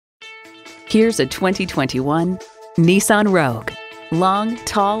Here's a 2021 Nissan Rogue. Long,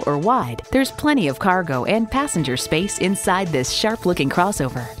 tall, or wide, there's plenty of cargo and passenger space inside this sharp-looking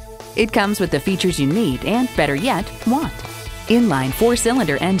crossover. It comes with the features you need and, better yet, want. Inline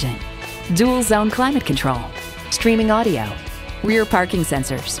 4-cylinder engine, dual-zone climate control, streaming audio, rear parking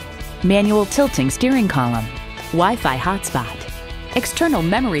sensors, manual tilting steering column, Wi-Fi hotspot, external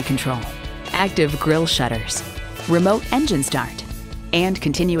memory control, active grille shutters, remote engine start, and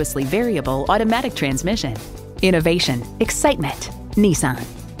continuously variable automatic transmission. Innovation, excitement, Nissan.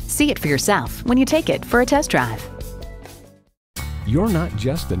 See it for yourself when you take it for a test drive. You're not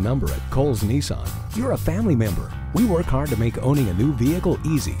just a number at Kohl's Nissan. You're a family member. We work hard to make owning a new vehicle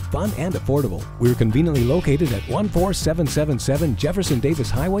easy, fun, and affordable. We're conveniently located at 14777 Jefferson Davis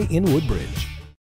Highway in Woodbridge.